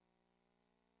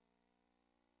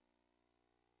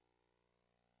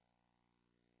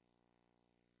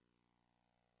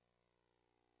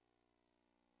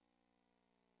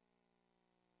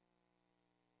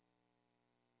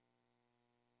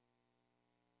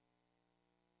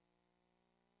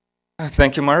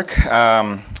Thank you, Mark.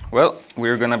 Well,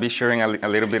 we're going to be sharing a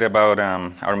little bit about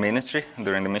our ministry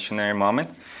during the missionary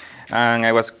moment. And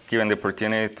I was given the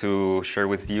opportunity to share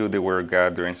with you the Word of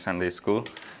God during Sunday school.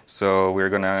 So we're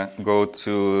going to go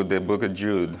to the book of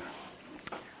Jude.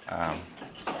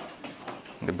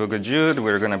 The book of Jude,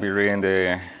 we're going to be reading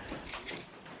the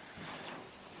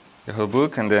whole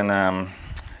book, and then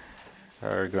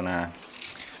we're going to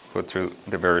go through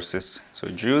the verses. So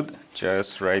Jude,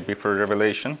 just right before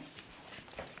Revelation.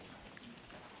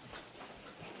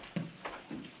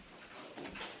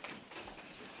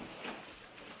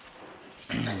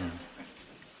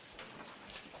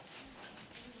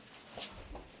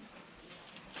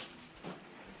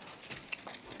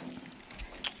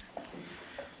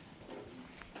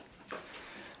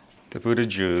 The book of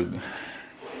Jude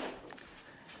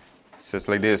says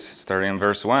like this, starting in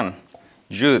verse 1.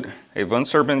 Jude, a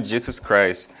bondservant of Jesus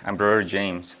Christ, and brother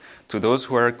James, to those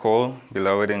who are called,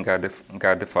 beloved in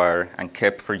God the Father, and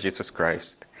kept for Jesus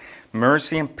Christ.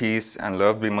 Mercy and peace and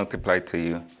love be multiplied to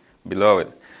you.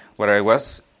 Beloved,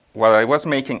 while I was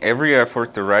making every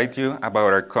effort to write you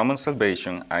about our common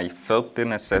salvation, I felt the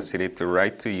necessity to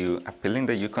write to you, appealing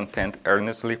that you contend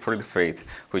earnestly for the faith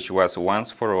which was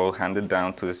once for all handed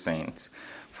down to the saints.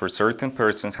 For certain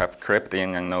persons have crept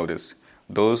in unnoticed,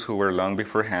 those who were long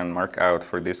beforehand marked out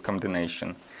for this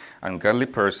condemnation, ungodly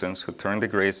persons who turn the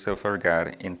grace of our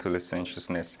God into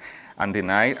licentiousness, and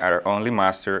deny our only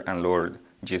Master and Lord,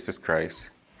 Jesus Christ.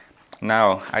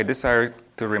 Now I desire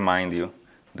to remind you,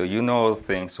 though you know all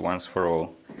things once for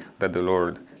all, that the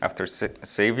Lord, after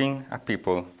saving a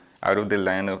people out of the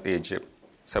land of Egypt,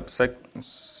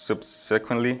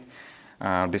 subsequently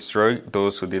destroyed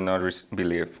those who did not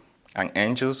believe, and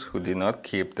angels who did not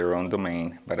keep their own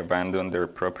domain but abandoned their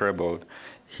proper abode,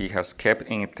 he has kept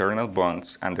in eternal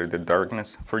bonds under the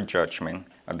darkness for judgment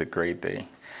at the great day,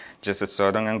 just as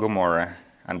Sodom and Gomorrah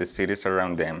and the cities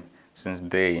around them, since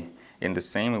they, in the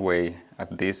same way as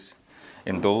this,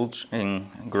 indulged in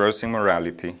gross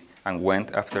immorality and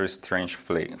went after strange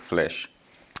flesh,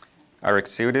 are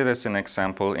exhibited as an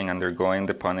example in undergoing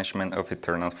the punishment of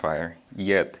eternal fire.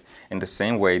 Yet, in the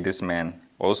same way, these men,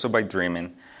 also by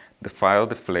dreaming, defile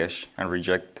the flesh and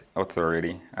reject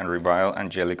authority and revile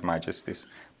angelic majesties.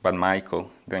 But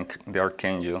Michael, the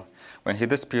archangel, when he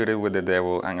disputed with the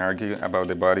devil and argued about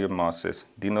the body of Moses,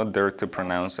 did not dare to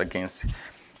pronounce against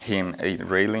him a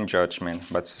railing judgment,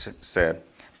 but said,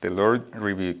 "The Lord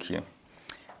rebuke you."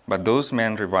 But those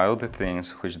men revile the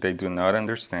things which they do not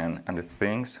understand, and the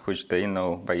things which they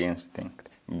know by instinct,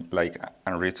 like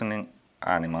unreasoning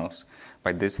animals.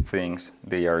 By these things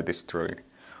they are destroyed.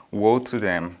 Woe to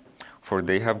them, for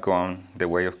they have gone the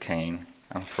way of Cain,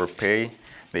 and for pay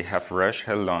they have rushed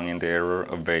headlong in the error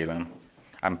of Balaam,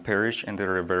 and perished in the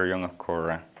rebellion of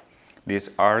Korah. These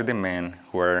are the men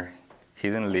who are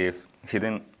hidden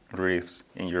reefs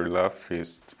in your love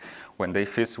feasts, when they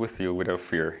feast with you without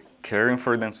fear, carrying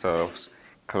for themselves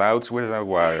clouds without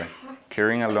water,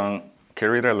 carried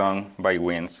along by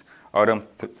winds, autumn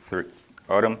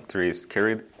trees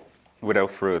carried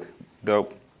without fruit,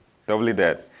 doubly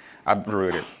dead,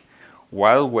 uprooted,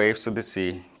 wild waves of the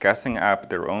sea, casting up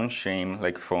their own shame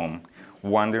like foam,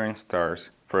 wandering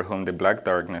stars, for whom the black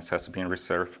darkness has been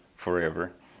reserved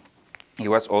forever. It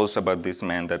was also about this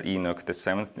man that Enoch,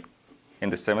 in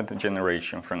the seventh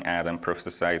generation from Adam,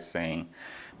 prophesied, saying,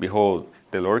 "Behold,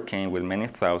 the Lord came with many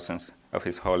thousands of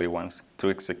his holy ones to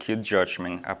execute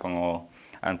judgment upon all,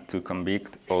 and to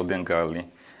convict all the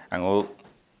ungodly, and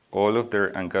all of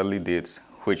their ungodly deeds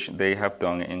which they have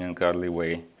done in an ungodly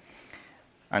way,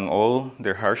 and all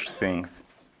their harsh things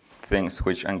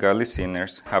which ungodly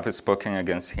sinners have spoken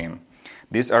against him.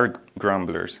 These are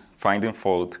grumblers, finding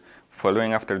fault,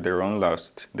 following after their own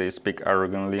lust. They speak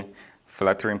arrogantly,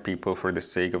 flattering people for the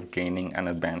sake of gaining an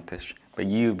advantage. But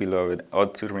you, beloved,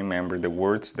 ought to remember the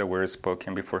words that were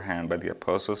spoken beforehand by the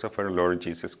apostles of our Lord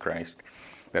Jesus Christ,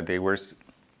 that they were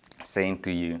saying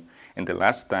to you, in the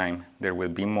last time there will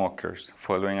be mockers,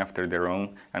 following after their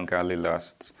own ungodly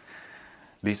lusts.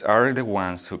 These are the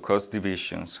ones who cause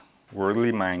divisions,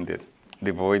 worldly minded,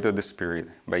 devoid of the Spirit.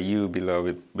 But you,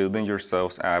 beloved, building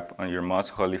yourselves up on your most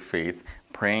holy faith,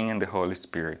 praying in the Holy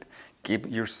Spirit, keep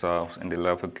yourselves in the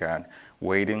love of God,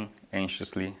 waiting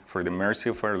anxiously for the mercy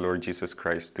of our Lord Jesus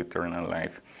Christ to eternal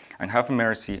life. And have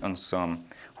mercy on some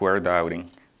who are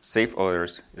doubting, save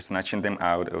others, snatching them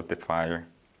out of the fire.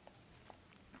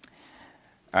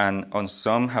 And on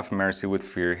some have mercy with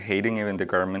fear, hating even the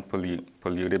garment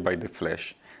polluted by the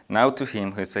flesh. Now to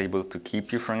him who is able to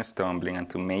keep you from stumbling and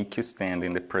to make you stand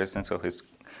in the presence of his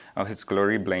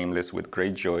glory blameless with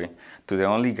great joy, to the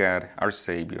only God, our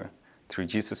Savior, through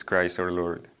Jesus Christ our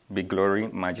Lord, be glory,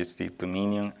 majesty,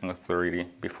 dominion, and authority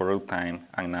before all time,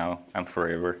 and now, and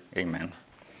forever. Amen.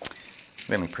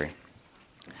 Let me pray.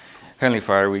 Heavenly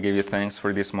Father, we give you thanks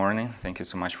for this morning. Thank you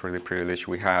so much for the privilege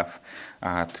we have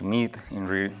to meet and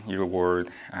read your word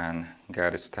and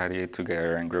God study it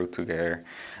together and grow together.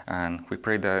 And we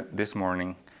pray that this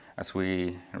morning, as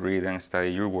we read and study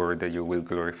your word, that you will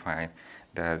glorify,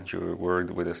 that your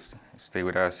word will stay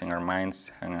with us in our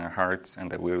minds and in our hearts,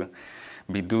 and that we'll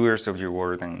be doers of your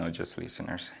word and not just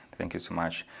listeners. Thank you so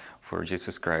much for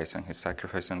Jesus Christ and his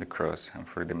sacrifice on the cross, and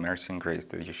for the mercy and grace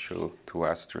that you show to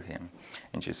us through him.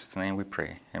 In Jesus' name we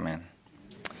pray. Amen.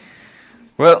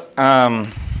 Well,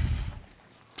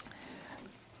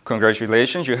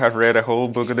 congratulations. You have read a whole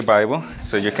book of the Bible,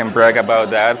 so you can brag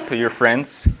about that to your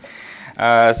friends.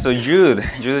 So Jude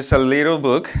is a little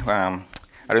book. I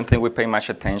don't think we pay much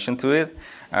attention to it,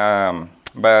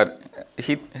 but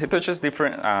he touches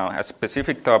a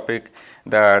specific topic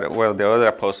that, well, the other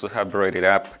apostles have brought it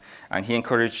up, and he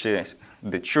encourages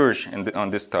the church on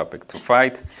this topic to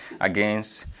fight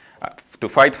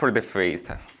for the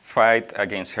faith, fight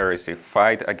against heresy,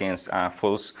 fight against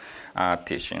false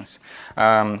teachings.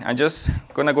 I'm just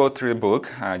going to go through the book,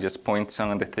 just point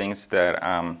some of the things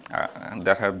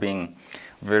that have been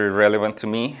very relevant to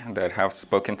me, that have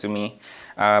spoken to me.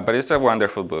 But it's a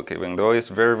wonderful book, even though it's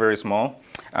very, very small.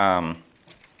 It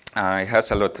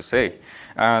has a lot to say.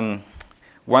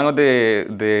 One of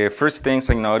the first things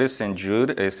I noticed in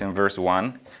Jude is in verse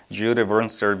 1. Jude, a born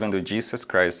servant of Jesus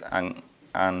Christ,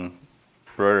 and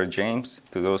brother James,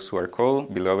 to those who are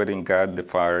called, beloved in God the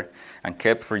Father, and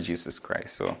kept for Jesus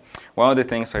Christ. So one of the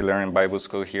things I learned in Bible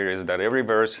school here is that every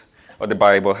verse of the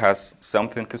Bible has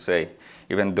something to say,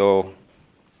 even though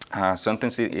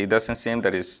sometimes it doesn't seem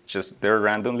that it's just there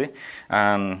randomly.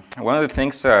 One of the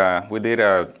things we did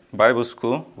at Bible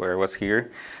school, where I was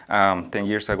here 10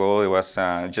 years ago, it was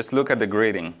just look at the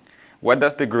greeting. What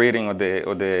does the greeting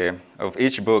of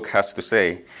each book has to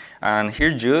say? And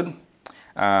here Jude,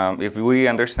 if we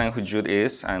understand who Jude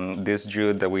is, and this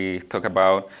Jude that we talk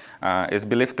about is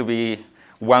believed to be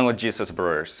one of Jesus'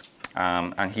 brothers.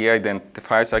 And he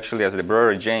identifies actually as the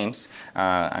brother James,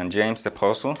 and James the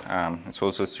apostle. It's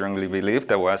also strongly believed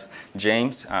that was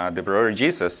James, the brother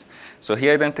Jesus. So he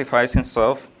identifies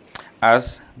himself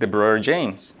as the brother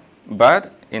James.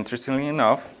 But interestingly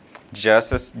enough,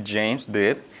 just as James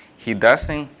did, he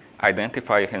doesn't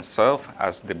identify himself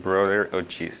as the brother of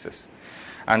Jesus.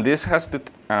 And this has to,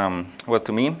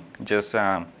 to me, just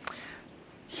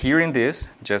hearing this,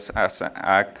 just as an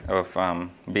act of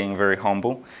being very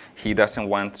humble, he doesn't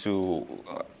want to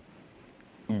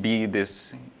be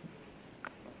this.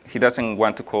 He doesn't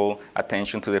want to call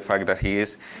attention to the fact that he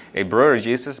is a brother of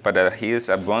Jesus, but that he is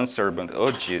a bondservant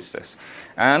of Jesus.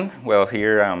 And, well,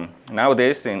 here,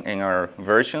 nowadays in our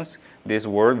versions, this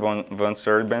word,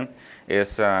 bondservant,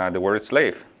 is the word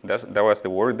slave. That was the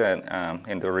word that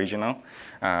in the original,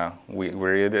 we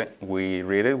read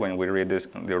it when we read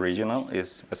the original,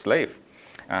 is a slave.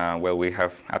 We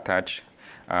have attached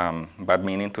bad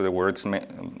meaning to the word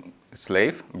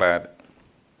slave, but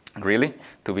really,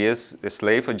 to be a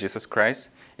slave of Jesus Christ,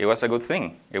 it was a good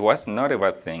thing. It was not a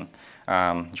bad thing.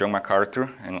 John MacArthur,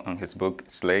 in his book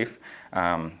Slave,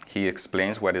 he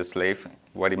explains what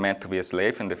it meant to be a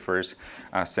slave in the first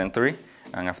century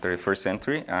and after the first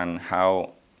century, and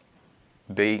how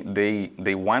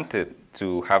they wanted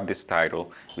to have this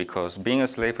title because being a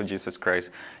slave of Jesus Christ,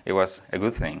 it was a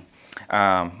good thing.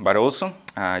 But also,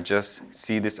 just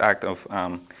see this act of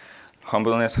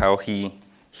humbleness, how he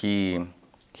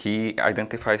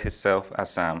identifies himself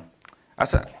as a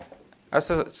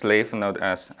slave, not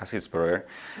as his brother.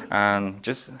 And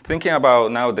just thinking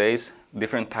about nowadays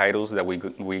different titles that we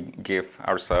give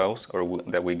ourselves or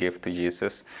that we give to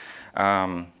Jesus.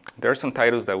 There are some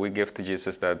titles that we give to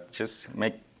Jesus that just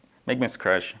make me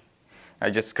scratch. I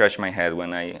just scratch my head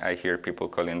when I hear people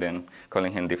calling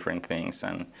him different things,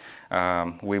 and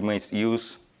we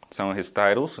misuse some of his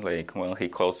titles, like, well, he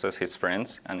calls us his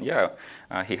friends, and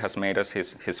he has made us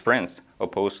his friends,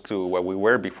 opposed to what we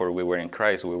were before we were in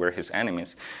Christ. We were his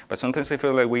enemies. But sometimes I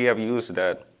feel like we abuse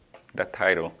that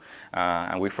title,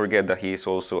 and we forget that he is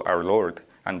also our Lord,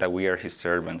 and that we are his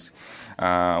servants.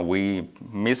 We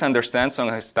misunderstand some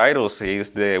of his titles. He is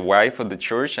the wife of the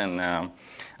church, and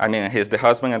he's the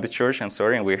husband of the church, and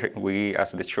we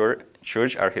as the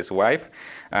church are his wife.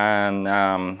 And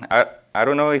I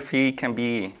don't know if he can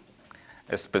be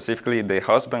specifically the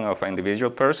husband of an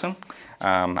individual person.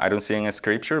 I don't see in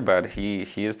scripture, but he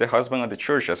is the husband of the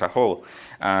church as a whole.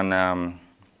 And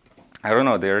I don't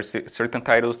know, there are certain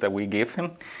titles that we give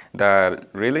him that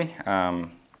really,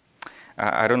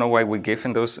 I don't know why we give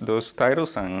him those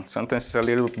titles, and sometimes it's a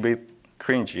little bit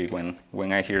cringy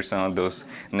when I hear some of those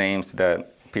names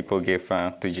that people give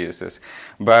to Jesus.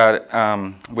 But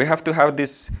we have to have the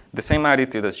same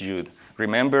attitude as Jude.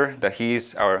 Remember that he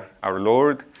is our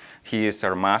Lord, he is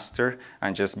our master,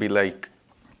 and just be like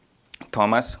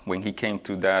Thomas when he came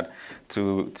to that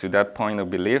point of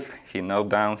belief. He knelt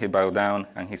down, he bowed down,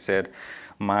 and he said,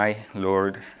 "My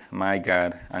Lord, my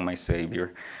God, and my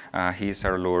Savior." He is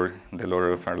our Lord, the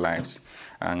Lord of our lives,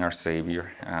 and our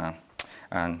Savior.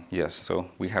 And yes, so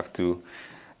we have to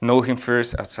know him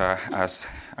first as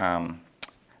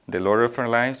the Lord of our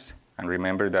lives, and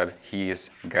remember that he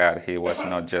is God. He was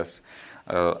not just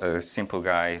a simple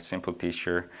guy, a simple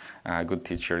teacher, a good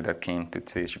teacher that came to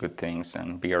teach good things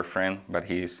and be our friend, but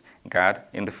he is God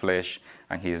in the flesh,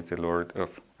 and he is the Lord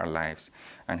of our lives.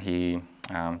 And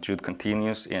Jude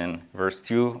continues in verse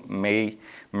 2, "May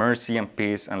mercy and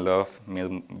peace and love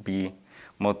be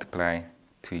multiplied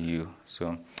to you."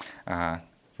 So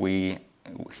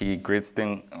he greets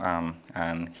them,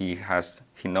 and he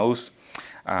knows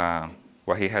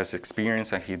what he has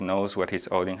experienced, and he knows what his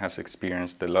audience has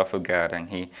experienced, the love of God, and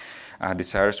he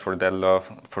desires for that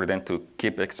love, for them to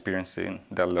keep experiencing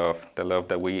the love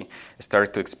that we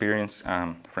start to experience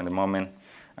from the moment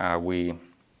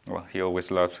he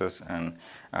always loves us,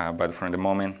 but from the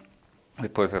moment we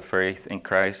put our faith in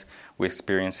Christ, we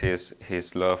experience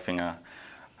his love in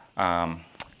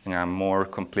a more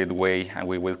complete way, and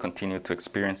we will continue to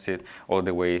experience it all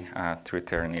the way to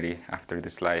eternity. After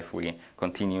this life, we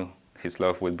continue. His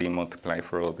love will be multiplied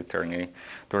for all eternity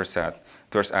towards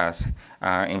us.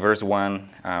 In verse 1,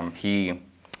 he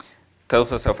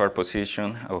tells us of our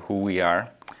position, of who we are.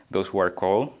 Those who are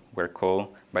called, we're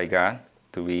called by God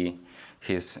to be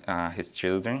his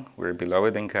children. We're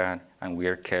beloved in God, and we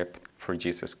are kept for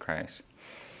Jesus Christ.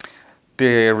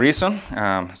 The reason,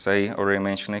 as I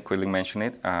already quickly mentioned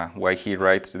it, why he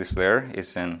writes this letter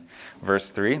is in verse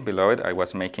 3. "Beloved, I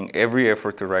was making every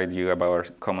effort to write you about our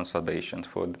common salvation."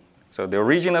 So the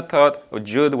original thought of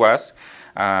Jude was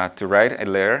to write a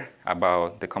letter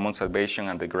about the common salvation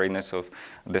and the greatness of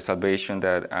the salvation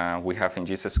that we have in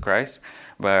Jesus Christ.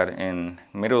 But in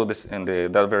middle of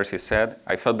that verse, he said,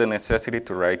 "I felt the necessity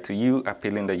to write to you,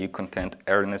 appealing that you contend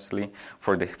earnestly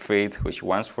for the faith which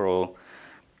was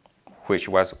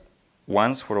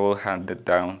once for all handed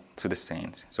down to the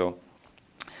saints." So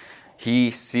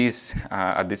he sees,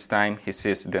 at this time,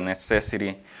 the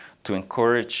necessity to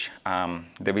encourage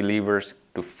the believers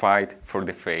to fight for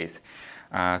the faith.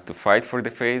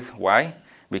 Why?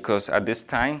 Because at this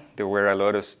time, there were a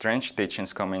lot of strange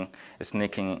teachings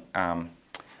sneaking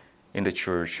in the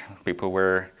church. People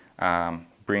were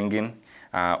bringing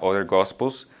other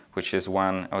gospels, which is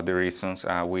one of the reasons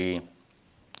we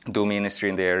do ministry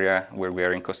in the area where we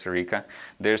are in Costa Rica.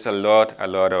 There's a lot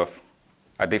of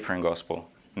a different gospel,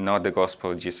 not the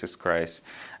gospel of Jesus Christ.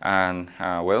 And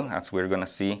as we're going to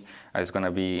see, it's going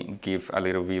to give a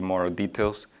little bit more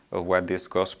details of what this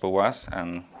gospel was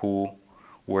and who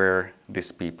were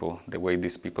these people, the way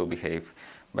these people behave.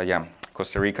 But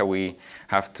Costa Rica, we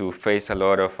have to face a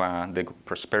lot of the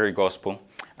prosperity gospel.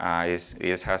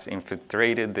 It has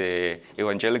infiltrated the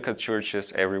evangelical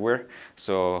churches everywhere.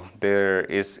 So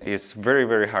it's very,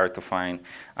 very hard to find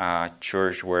a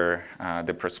church where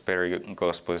the prosperity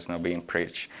gospel is not being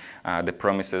preached. The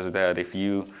promises that if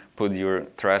you put your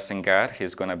trust in God,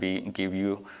 He's going to give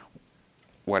you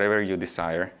whatever you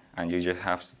desire, and you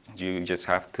just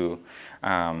have to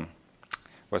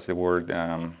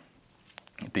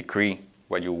decree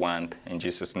what you want in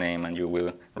Jesus' name, and you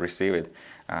will receive it.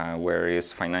 Where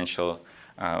is financial,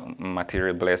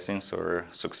 material blessings or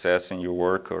success in your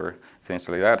work or things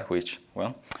like that, which,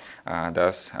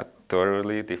 that's a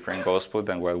totally different gospel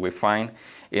than what we find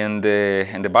in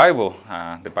the Bible.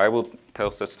 The Bible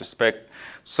tells us to expect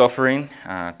suffering,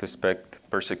 to expect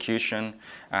persecution,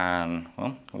 and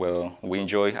we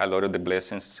enjoy a lot of the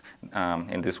blessings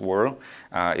in this world.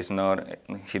 It's not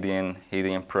he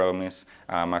didn't promise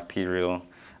material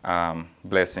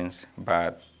blessings,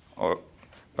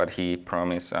 but he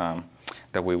promised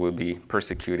that we will be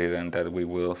persecuted and that we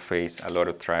will face a lot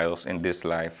of trials in this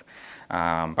life.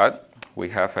 But we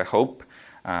have a hope,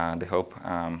 the hope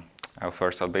of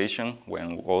our salvation,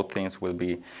 when all things will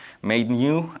be made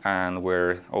new, and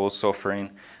where all suffering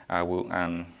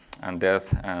and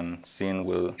death and sin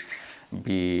will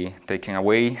be taken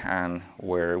away, and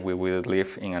where we will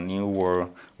live in a new world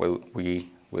where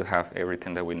we will have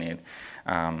everything that we need.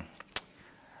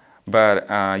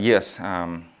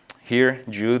 Here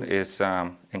Jude is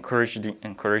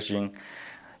encouraging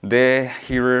the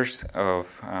hearers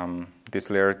of this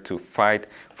letter to fight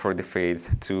for the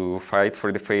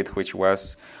faith which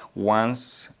was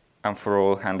once and for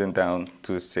all handed down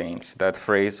to the saints. That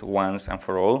phrase, once and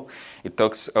for all, it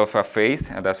talks of a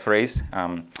faith, and that phrase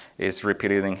is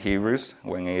repeated in Hebrews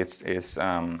when it's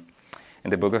in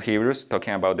the book of Hebrews,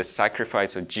 talking about the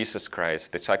sacrifice of Jesus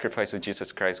Christ. The sacrifice of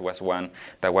Jesus Christ was one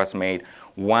that was made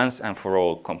once and for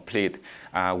all, complete.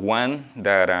 One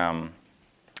that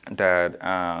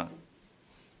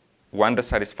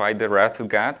satisfied the wrath of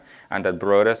God and that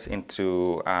brought us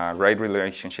into a right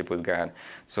relationship with God.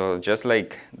 So just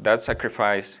like that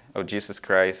sacrifice of Jesus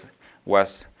Christ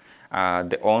was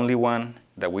the only one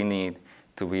that we need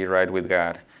to be right with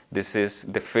God, this is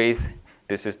the faith,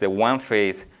 this is the one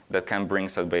faith that can bring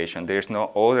salvation. There's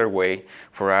no other way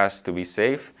for us to be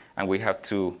saved, and we have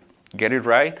to get it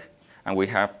right, and we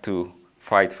have to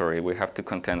fight for it. We have to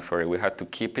contend for it. We have to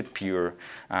keep it pure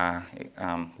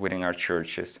within our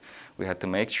churches. We have to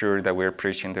make sure that we're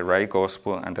preaching the right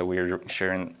gospel and that we're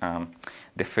sharing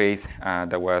the faith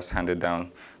that was handed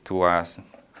down to us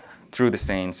through the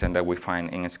saints and that we find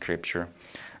in Scripture.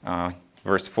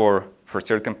 Verse 4, for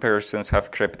certain persons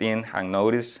have crept in and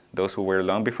noticed those who were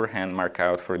long beforehand marked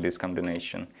out for this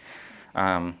condemnation.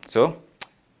 So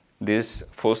these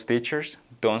false teachers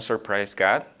don't surprise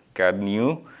God. God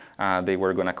knew they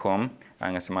were going to come.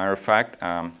 And as a matter of fact,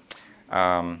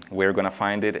 we're going to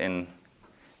find it in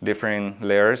different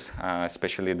letters,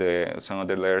 especially some of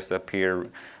the letters that Peter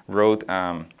wrote.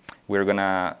 We're going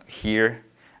to hear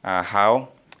how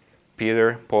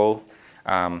Peter, Paul,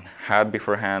 had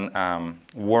beforehand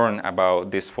warned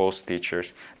about these false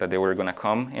teachers, that they were going to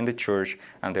come in the church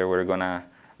and they were going to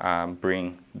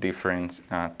bring different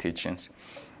teachings.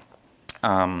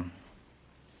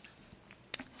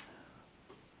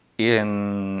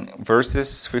 In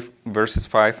verses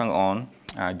 5 and on,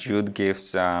 Jude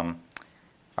gives a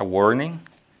warning.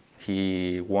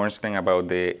 He warns them about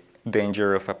the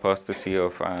danger of apostasy,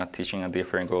 of teaching a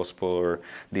different gospel or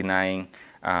denying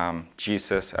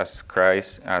Jesus as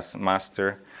Christ, as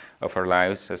master of our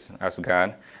lives, as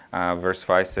God. Verse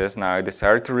 5 says, now I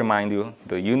desire to remind you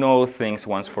that you know things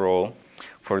once for all,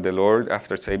 for the Lord,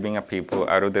 after saving a people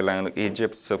out of the land of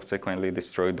Egypt, subsequently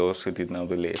destroyed those who did not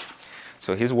believe.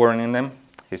 So he's warning them,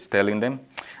 he's telling them,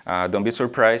 don't be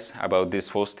surprised about these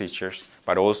false teachers,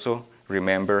 but also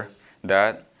remember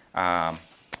that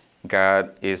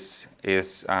God is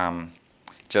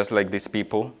just like these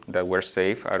people that were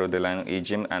saved out of the land of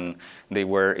Egypt, and they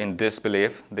were in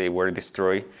disbelief, they were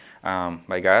destroyed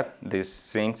by God. These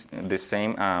same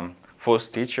false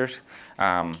teachers,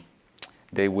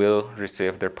 they will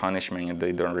receive their punishment if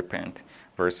they don't repent.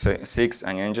 Verse 6,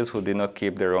 and angels who did not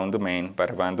keep their own domain, but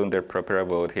abandoned their proper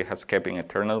abode, he has kept in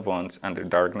eternal bonds under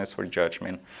darkness for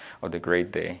judgment of the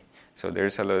great day. So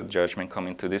there's a lot of judgment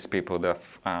coming to these people that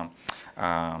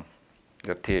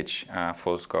teach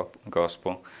false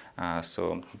gospel.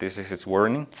 So this is his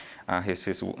warning.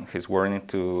 His warning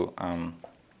to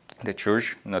the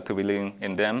church not to believe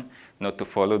in them, not to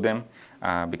follow them,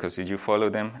 because if you follow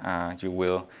them, you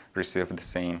will receive the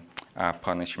same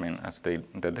punishment as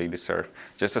that they deserve.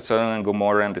 Just as Sodom and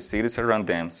Gomorrah and the cities around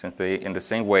them, since they, in the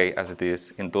same way as it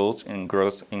is, indulged in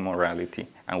gross immorality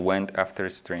and went after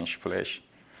strange flesh.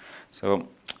 So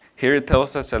here it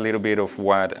tells us a little bit of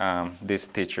what these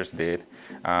teachers did.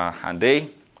 And they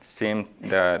seemed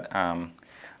that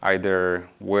either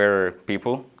were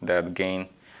people that gained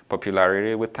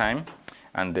popularity with time,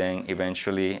 and then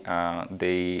eventually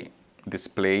they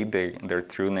displayed their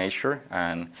true nature.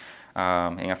 And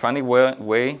in a funny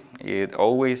way, it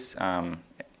always,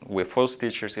 with false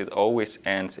teachers, it always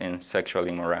ends in sexual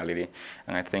immorality.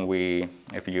 And I think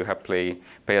if you have pay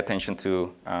attention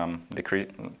to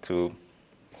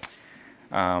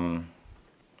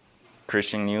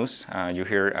Christian news, you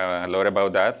hear a lot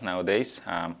about that nowadays.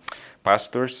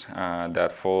 Pastors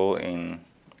that fall in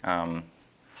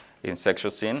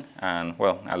sexual sin, and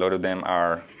well, a lot of them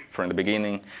are from the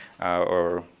beginning,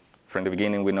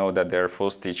 we know that they're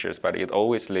false teachers, but it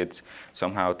always leads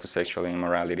somehow to sexual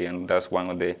immorality, and that's one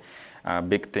of the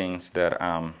big things that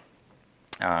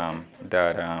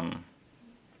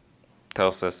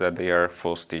tells us that they are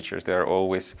false teachers. They are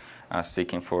always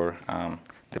seeking for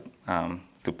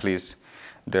to please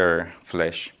their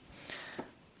flesh.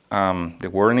 The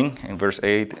warning in verse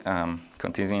 8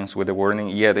 continues with the warning,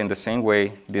 yet in the same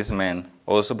way these men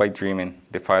also by dreaming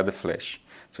defile the flesh.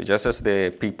 So just as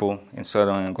the people in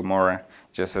Sodom and Gomorrah,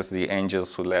 just as the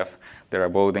angels who left their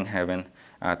abode in heaven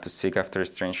to seek after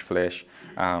strange flesh,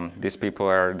 these people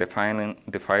are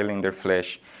defiling their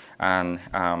flesh And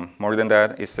more than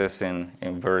that, it says in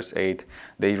verse 8,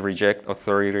 they reject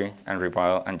authority and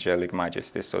revile angelic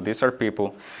majesty. So these are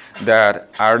people that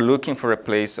are looking for a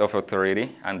place of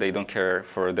authority, and they don't care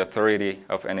for the authority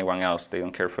of anyone else. They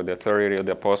don't care for the authority of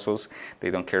the apostles.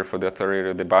 They don't care for the authority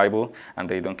of the Bible, and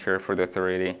they don't care for the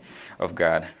authority of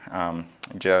God. In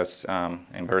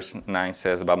verse 9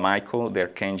 says, but Michael, the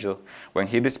archangel, when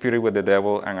he disputed with the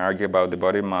devil and argued about the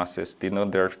body of Moses, did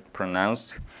not dare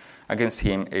pronounce against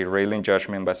him a railing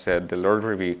judgment, but said, the Lord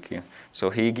rebuke you. So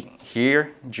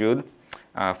here, Jude,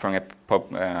 from a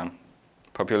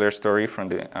popular story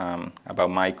from about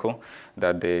Michael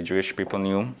that the Jewish people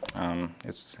knew. I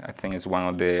think it's one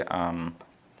of the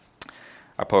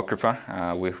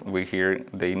Apocrypha. We hear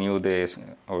they knew this,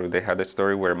 or they had a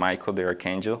story where Michael, the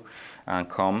archangel,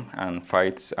 come and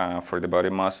fights for the body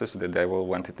of Moses. The devil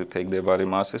wanted to take the body of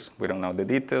Moses. We don't know the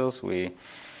details.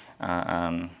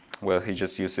 He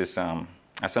just uses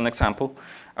as an example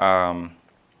to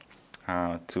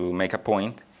make a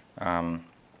point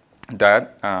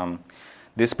that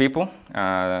these people,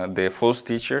 the false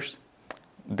teachers,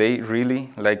 they really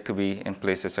like to be in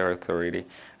places of authority.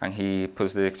 And he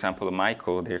puts the example of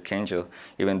Michael, the archangel.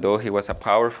 Even though he was a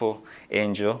powerful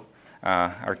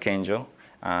archangel,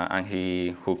 and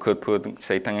who could put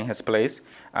Satan in his place,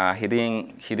 he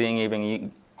didn't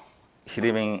even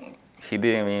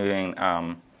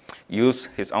use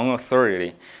his own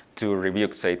authority to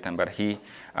rebuke Satan, but he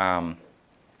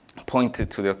pointed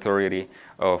to the authority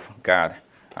of God.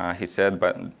 He said,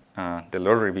 but the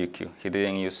Lord rebuke you. He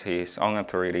didn't use his own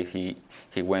authority.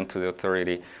 He went to the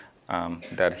authority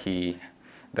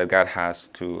that God has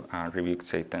to rebuke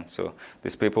Satan. So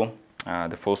these people,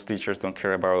 the false teachers, don't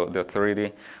care about the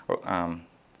authority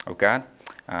of God,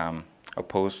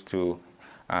 opposed to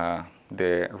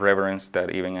the reverence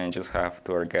that even angels have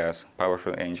to our gods.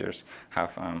 Powerful angels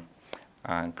have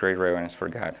great reverence for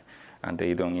God, and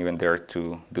they don't even dare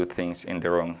to do things in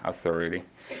their own authority.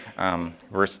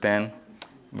 Verse 10,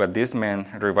 but these men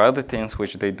revile the things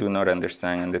which they do not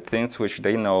understand, and the things which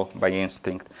they know by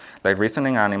instinct. Like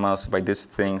reasoning animals, by these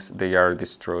things they are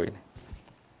destroyed.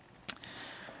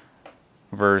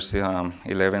 Verse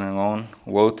 11 and on,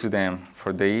 woe to them,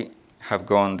 for they have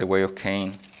gone the way of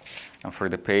Cain, and for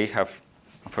pay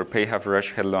have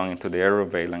rushed headlong into the error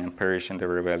of Balaam and perished in the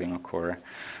rebellion of Korah.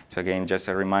 So again, just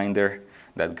a reminder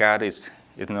that God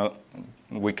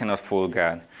we cannot fool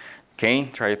God.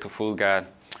 Cain tried to fool God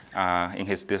in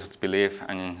his disbelief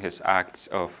and in his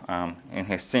in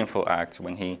his sinful acts.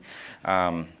 When he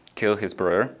killed his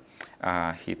brother,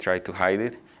 he tried to hide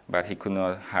it, but he could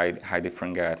not hide it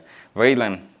from God.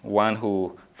 Balaam, one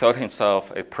who thought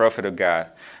himself a prophet of God,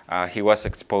 he was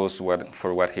exposed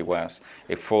for what he was,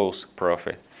 a false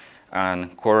prophet.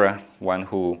 And Korah, one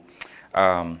who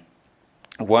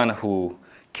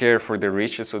cared for the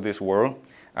riches of this world,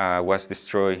 was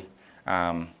destroyed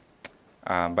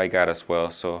by God as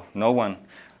well. So no one,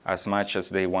 as much as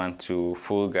they want to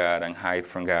fool God and hide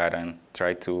from God and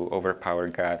try to overpower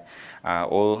God,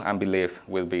 all unbelief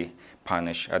will be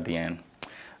punished at the end.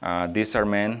 These are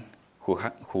men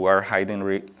who are hidden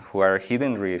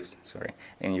reefs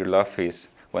in your love feast,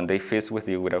 when they feast with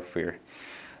you without fear.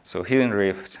 So hidden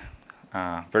reefs,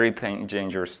 very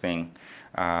dangerous thing.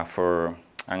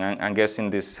 I'm guessing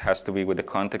this has to be with the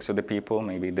context of the people.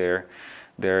 Maybe there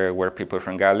were people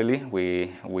from Galilee.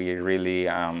 We really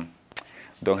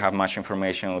don't have much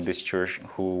information of this church,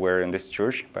 who were in this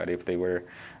church, but if they were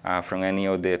from any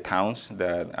of the towns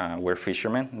that were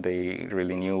fishermen, they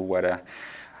really knew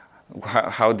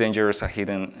how dangerous a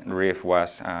hidden reef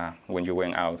was when you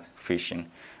went out fishing.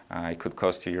 It could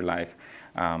cost you your life.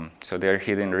 So they're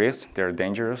hidden reefs. They're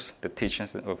dangerous. The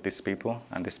teachings of these people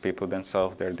and these people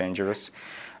themselves, they're dangerous.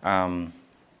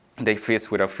 They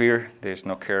feast without fear. There's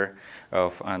no care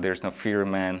there's no fear of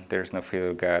man. There's no fear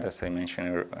of God, as I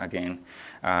mentioned again.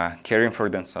 Caring for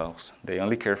themselves. They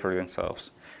only care for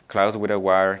themselves. Clouds without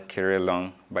wire, carried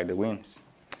along by the winds.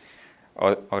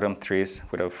 Autumn trees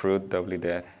without fruit, doubly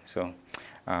dead. So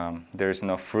there's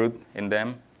no fruit in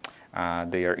them.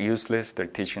 They are useless. Their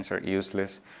teachings are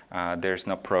useless. There's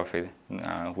no profit.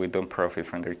 We don't profit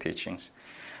from their teachings.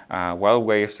 Wild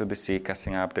waves of the sea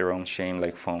casting up their own shame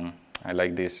like foam. I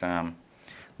like this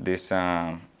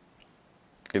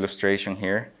illustration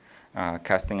here.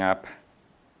 Casting up,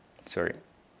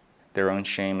 their own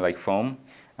shame like foam.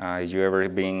 You ever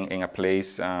been in a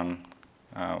place, you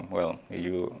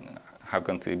have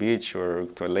gone to the beach or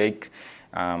to a lake,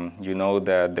 you know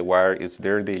that the wire is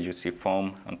dirty. You see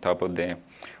foam on top of the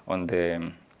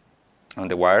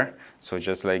wire. So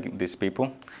just like these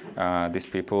people are,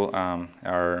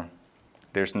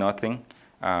 there's nothing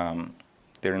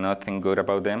there's nothing good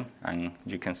about them, and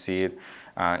you can see it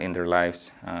in their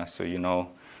lives. So you know,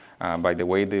 by the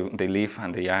way they live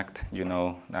and they act, you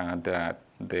know that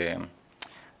their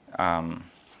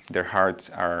hearts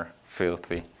are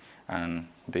filthy, and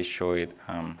they show it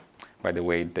by the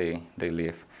way they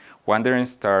live. Wandering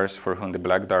stars for whom the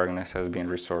black darkness has been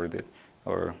resorted,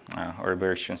 or our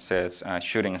version says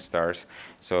shooting stars.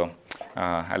 So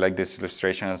I like this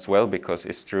illustration as well because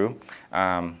it's true.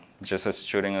 Just as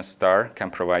shooting a star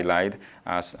can provide light,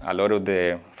 as a lot of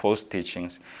the false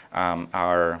teachings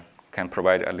can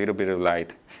provide a little bit of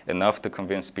light, enough to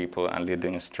convince people and lead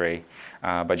them astray.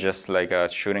 But just like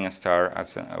shooting a star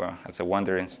as a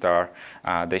wandering star,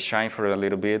 they shine for a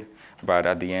little bit, but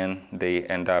at the end they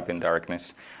end up in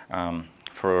darkness.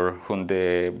 For whom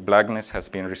the blackness has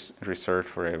been reserved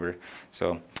forever.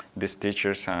 So these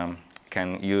teachers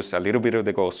can use a little bit of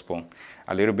the gospel,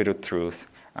 a little bit of truth,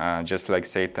 just like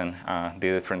Satan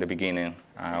did it from the beginning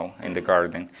in the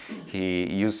garden. He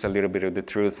used a little bit of the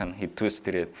truth and he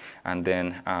twisted it, and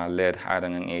then led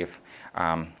Adam and Eve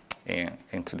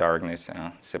into darkness,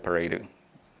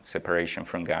 separation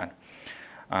from God.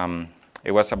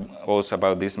 It was also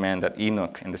about this man that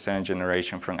Enoch, in the second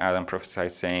generation from Adam,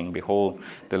 prophesied, saying, "Behold,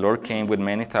 the Lord came with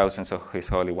many thousands of his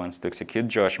holy ones to execute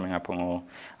judgment upon all,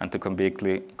 and to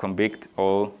convict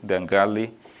all the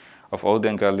ungodly of all the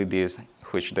ungodly deeds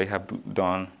which they have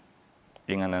done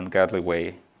in an ungodly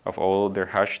way, of all their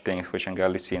harsh things which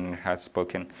ungodly sinner has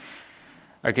spoken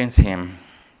against him."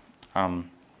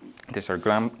 These are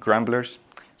grumblers.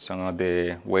 Some of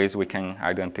the ways we can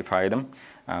identify them.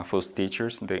 False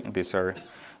teachers, these are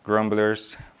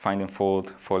grumblers, finding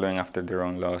fault, following after their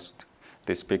own lust.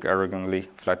 They speak arrogantly,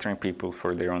 flattering people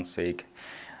for their own sake,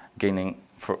 gaining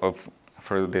for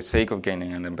the sake of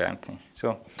gaining an advantage.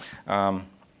 So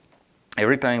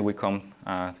every time we come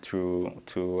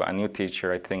to a new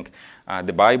teacher, I think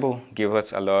the Bible gives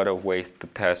us a lot of ways to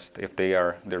test if they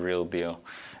are the real deal.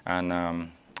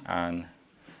 And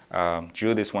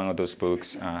Jude is one of those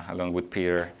books, along with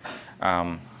Peter,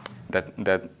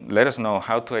 that let us know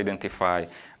how to identify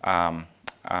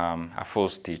a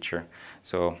false teacher.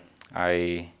 So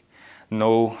I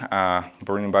know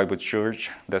Burning Bible Church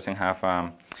doesn't have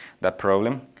that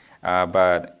problem,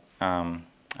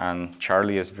 and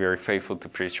Charlie is very faithful to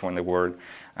preach on the Word.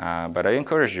 But I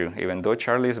encourage you, even though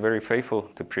Charlie is very faithful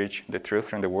to preach the truth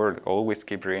from the Word, always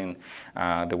keep reading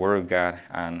the Word of God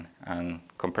and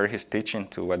compare his teaching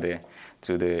to what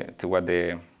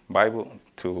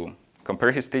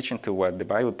the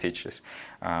Bible teaches.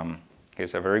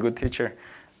 He's a very good teacher.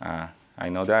 I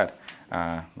know that.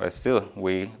 But still,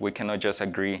 we cannot just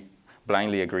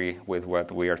blindly agree with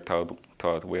what we are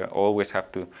taught. We always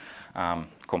have to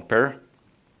compare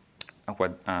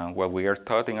what we are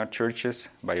taught in our churches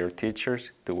by our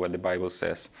teachers to what the Bible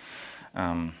says.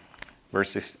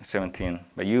 Verse 17,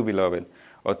 "But you, beloved,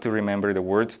 ought to remember the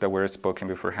words that were spoken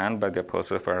beforehand by the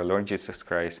apostles of our Lord Jesus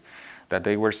Christ, that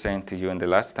they were saying to you, in the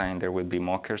last time there will be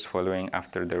mockers following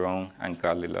after their own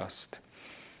ungodly lust."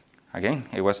 Again,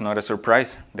 it was not a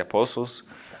surprise. The apostles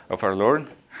of our Lord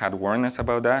had warned us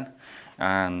about that,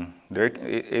 and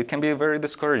it can be very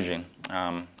discouraging,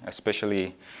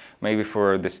 especially maybe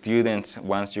for the students.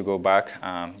 Once you go back,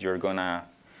 you're gonna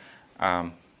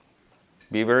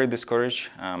be very discouraged.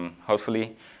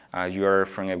 Hopefully, you are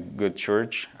from a good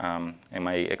church. In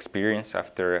my experience,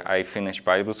 after I finished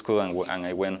Bible school and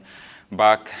I went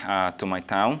back to my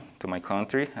town, to my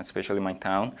country, especially my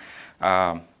town,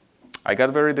 I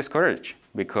got very discouraged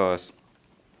because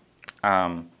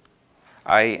I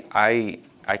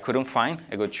couldn't find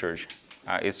a good church.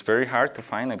 It's very hard to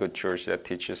find a good church that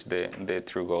teaches the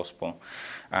true gospel.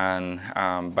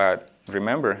 But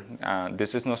remember,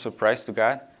 this is no surprise to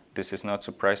God. This is not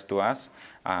surprise to us.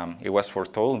 It was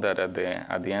foretold that at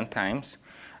the end times,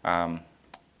 a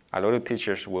lot of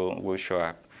teachers will show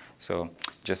up. So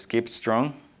just keep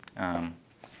strong.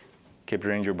 Keep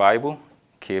reading your Bible.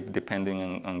 Keep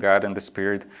depending on God and the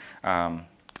Spirit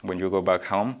when you go back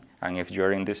home. And if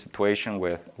you're in this situation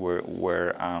where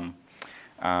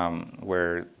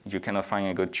you cannot find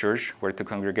a good church where to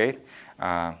congregate,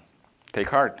 take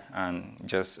heart and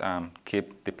just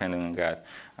keep depending on God.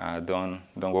 Don't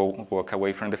walk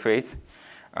away from the faith,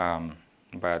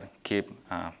 but keep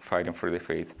fighting for the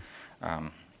faith.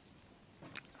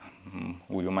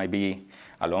 You might be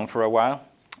alone for a while,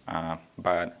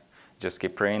 but just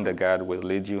keep praying that God will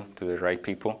lead you to the right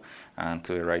people and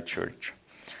to the right church.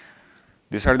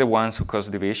 These are the ones who cause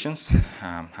divisions.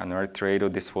 Another trait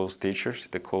of these false teachers,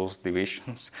 they cause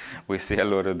divisions. We see a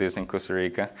lot of this in Costa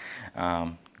Rica.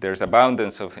 There's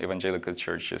abundance of evangelical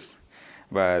churches,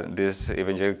 But these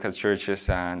evangelical churches,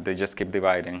 they just keep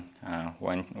dividing.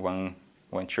 One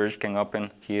church can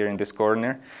open here in this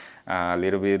corner. A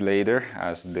little bit later,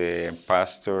 as the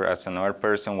pastor, as another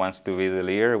person wants to be the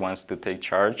leader, wants to take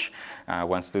charge,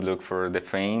 wants to look for the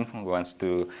fame, wants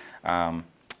to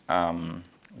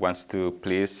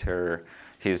please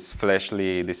his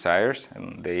fleshly desires,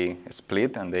 and they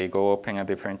split and they go open a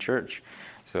different church.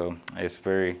 So it's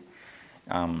very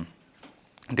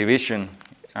division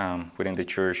within the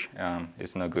church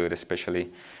is not good, especially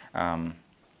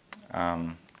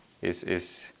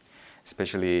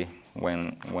especially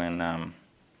when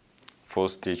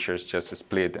false teachers just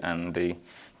split and they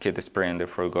keep spreading the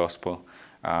false gospel.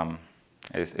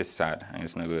 It's sad and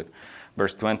it's not good.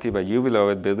 Verse 20, but you,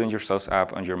 beloved, building yourselves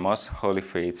up on your most holy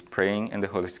faith, praying in the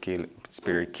Holy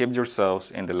Spirit, keep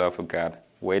yourselves in the love of God,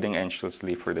 waiting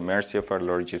anxiously for the mercy of our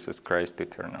Lord Jesus Christ, to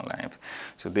eternal life.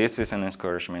 So this is an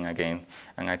encouragement again,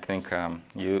 and I think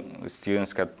you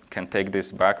students can take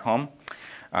this back home.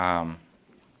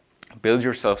 Build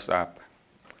yourselves up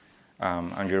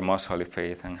on your most holy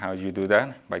faith. And how do you do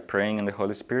that? By praying in the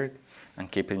Holy Spirit and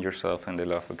keeping yourself in the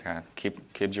love of God.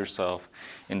 Keep yourself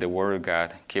in the Word of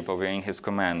God. Keep obeying His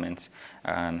commandments.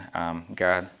 And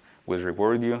God will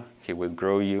reward you, He will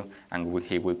grow you, and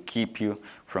He will keep you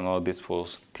from all these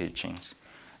false teachings.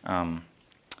 And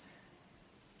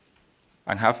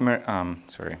have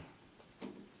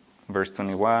verse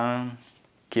 21,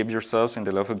 keep yourselves in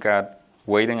the love of God,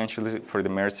 waiting anxiously for the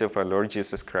mercy of our Lord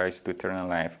Jesus Christ to eternal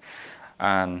life.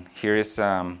 And here is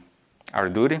our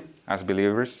duty as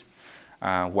believers,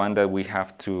 one that we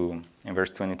have to, in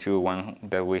verse 22, one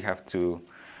that we have to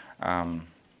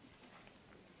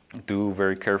do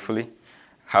very carefully.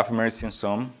 Have mercy on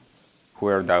some who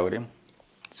are doubting.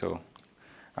 So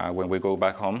when we go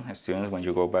back home, as students, when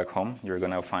you go back home, you're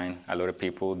going to find a lot of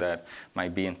people that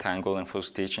might be entangled in false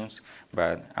teachings,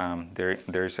 but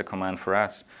there is a command for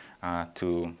us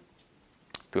to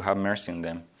have mercy on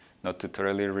them, not to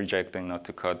totally reject them, not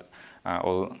to cut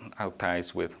all our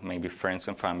ties with maybe friends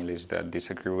and families that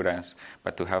disagree with us,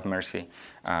 but to have mercy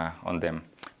on them,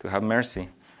 to have mercy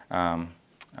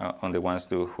on the ones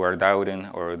who are doubting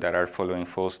or that are following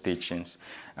false teachings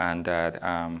and that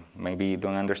maybe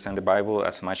don't understand the Bible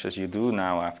as much as you do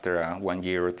now after 1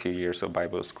 year or 2 years of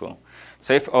Bible school.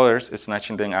 Save others,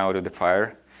 snatching them out of the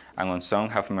fire, and on some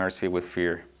have mercy with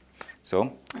fear.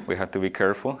 So we have to be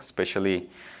careful, especially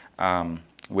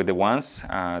with the ones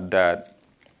that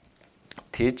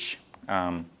teach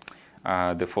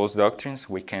the false doctrines.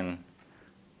 We can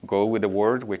go with the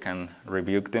word, we can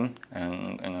rebuke them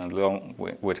in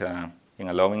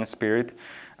a loving spirit.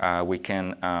 We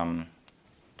can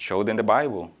show them the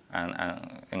Bible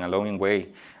and in a loving way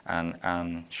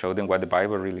and show them what the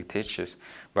Bible really teaches.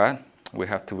 But we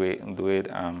have to do it.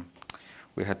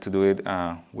 We had to do it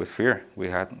with fear. We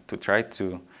had to try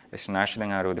to snatch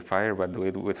them out of the fire, but do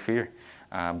it with fear,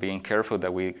 being careful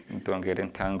that we don't get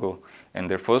entangled in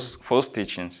their false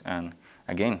teachings. And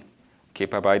again,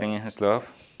 keep abiding in His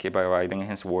love, keep abiding in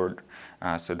His word,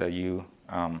 so that you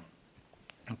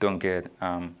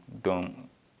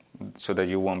so that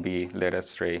you won't be led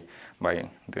astray by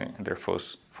their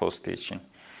false teaching.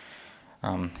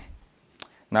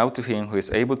 Now to Him who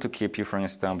is able to keep you from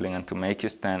stumbling and to make you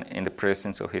stand in the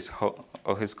presence of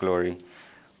His glory,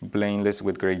 blameless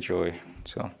with great joy.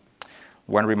 So,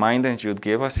 one reminder Jude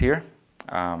gave us here: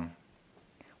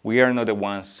 we are not the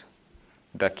ones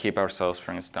that keep ourselves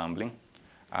from stumbling.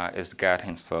 It's God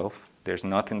Himself. There's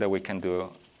nothing that we can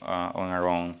do on our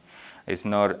own. It's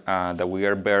not that we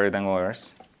are better than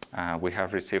others. We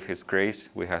have received His grace,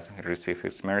 we have received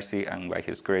His mercy, and by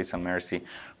His grace and mercy,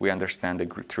 we understand the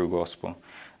true gospel.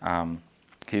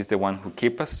 He's the one who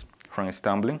keeps us from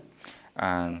stumbling,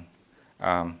 and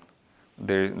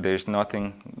there's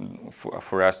nothing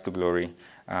for us to glory,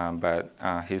 but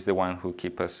He's the one who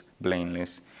keeps us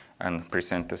blameless and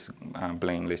present us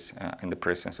blameless in the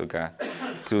presence of God.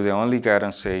 To the only God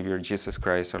and Savior, Jesus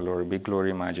Christ our Lord, be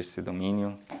glory, majesty,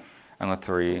 dominion, and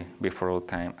authority before all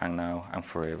time and now and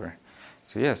forever.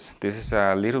 So yes, this is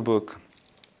a little book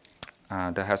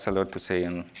that has a lot to say,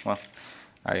 and well,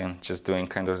 I am just doing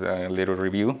kind of a little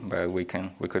review, but we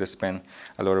could spend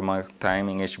a lot of more time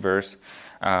in each verse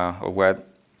of what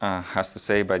has to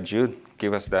say. But Jude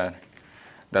give us that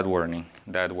warning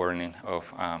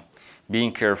of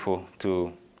being careful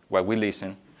to what we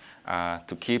listen,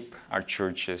 to keep our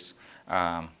churches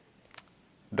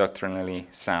doctrinally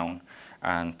sound,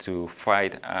 and to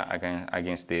fight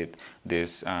against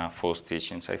these false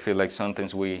teachings. I feel like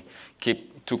sometimes we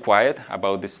keep too quiet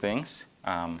about these things,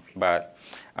 But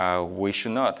we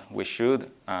should not. We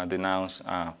should denounce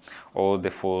all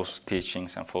the false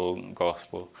teachings and false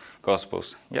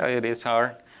gospels. Yeah, it is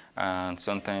hard, and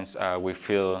sometimes we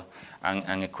feel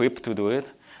unequipped to do it.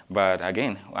 But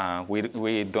again,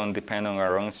 we don't depend on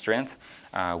our own strength.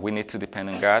 We need to depend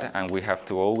on God, and we have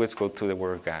to always go to the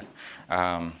Word of God.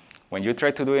 When you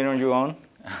try to do it on your own,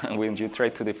 when you try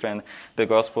to defend the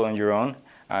gospel on your own,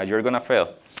 you're going to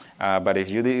fail. But if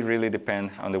you really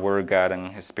depend on the Word of God and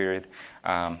His Spirit,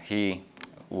 He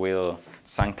will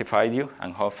sanctify you,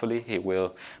 and hopefully He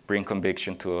will bring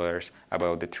conviction to others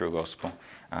about the true gospel.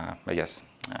 But yes,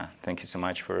 thank you so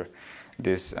much for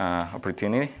this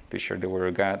opportunity to share the Word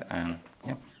of God, and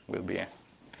yeah, we'll be.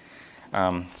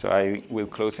 So I will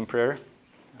close in prayer.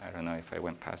 I don't know if I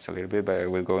went past a little bit, but I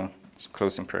will go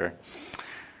close in prayer.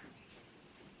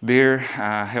 Dear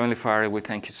Heavenly Father, we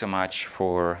thank you so much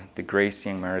for the grace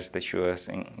and mercy that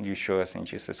you show us in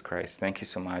Jesus Christ. Thank you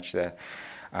so much that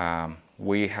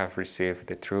we have received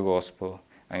the true gospel,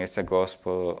 and it's a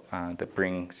gospel that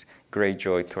brings great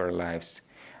joy to our lives,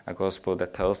 a gospel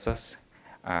that tells us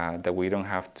that we don't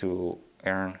have to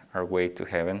earn our way to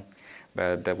heaven,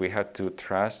 but that we have to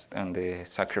trust in the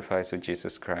sacrifice of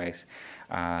Jesus Christ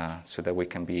so that we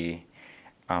can be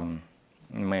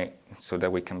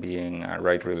in a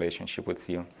right relationship with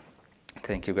you.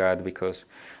 Thank you, God, because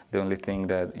the only thing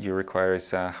that you require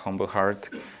is a humble heart,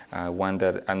 one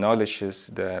that acknowledges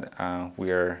that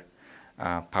we are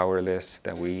powerless,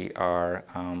 that we are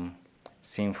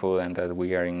sinful, and that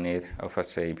we are in need of a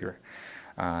Savior.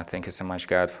 Thank you so much,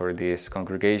 God, for this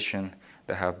congregation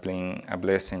that have been a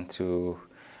blessing to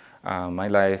my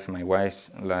life, my wife's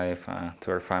life,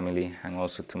 to our family, and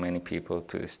also to many people,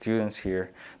 to the students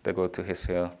here that go to His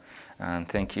Hill. And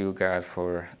thank you, God,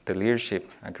 for the leadership,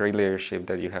 a great leadership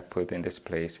that you have put in this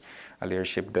place, a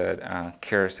leadership that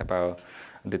cares about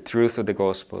the truth of the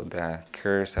gospel, that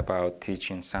cares about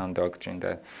teaching sound doctrine,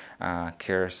 that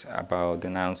cares about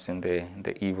denouncing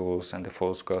the evils and the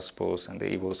false gospels and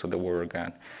the evils of the Word of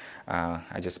God.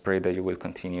 I just pray that you will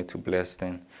continue to bless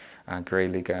them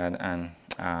greatly, God, and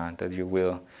that you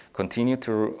will continue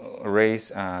to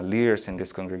raise leaders in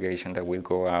this congregation that will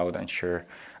go out and share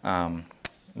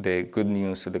the good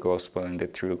news of the gospel and the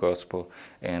true gospel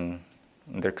in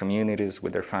their communities,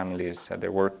 with their families, at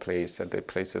their workplace, at the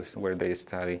places where they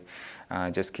study.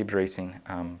 Just keep raising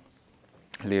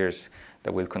leaders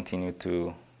that will continue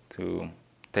to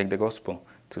take the gospel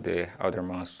to the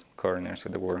outermost corners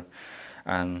of the world.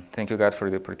 And thank you, God, for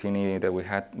the opportunity that we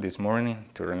had this morning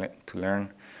to learn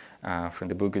from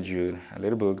the book of Jude, a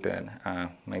little book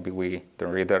that maybe we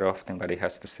don't read that often, but it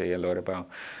has to say a lot about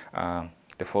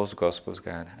the false gospels,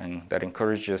 God, and that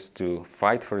encourages us to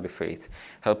fight for the faith.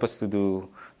 Help us to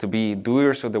be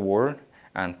doers of the word,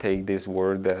 and take this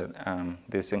word that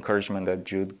this encouragement that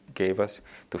Jude gave us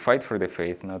to fight for the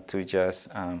faith, not to just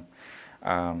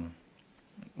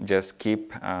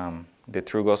keep the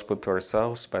true gospel to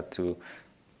ourselves, but to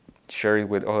share it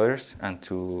with others, and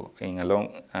to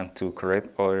correct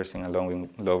others in a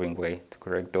loving way, to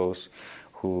correct those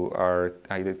who are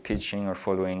either teaching or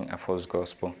following a false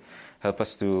gospel. Help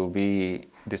us to be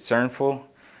discernful,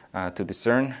 to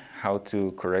discern how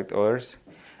to correct others,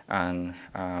 and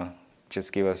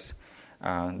just give us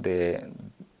the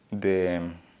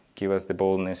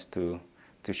boldness to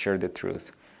share the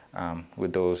truth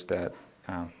with those that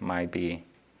might be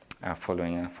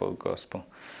following a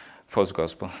false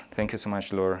gospel. Thank you so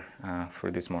much, Lord, for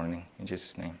this morning. In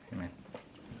Jesus' name, amen.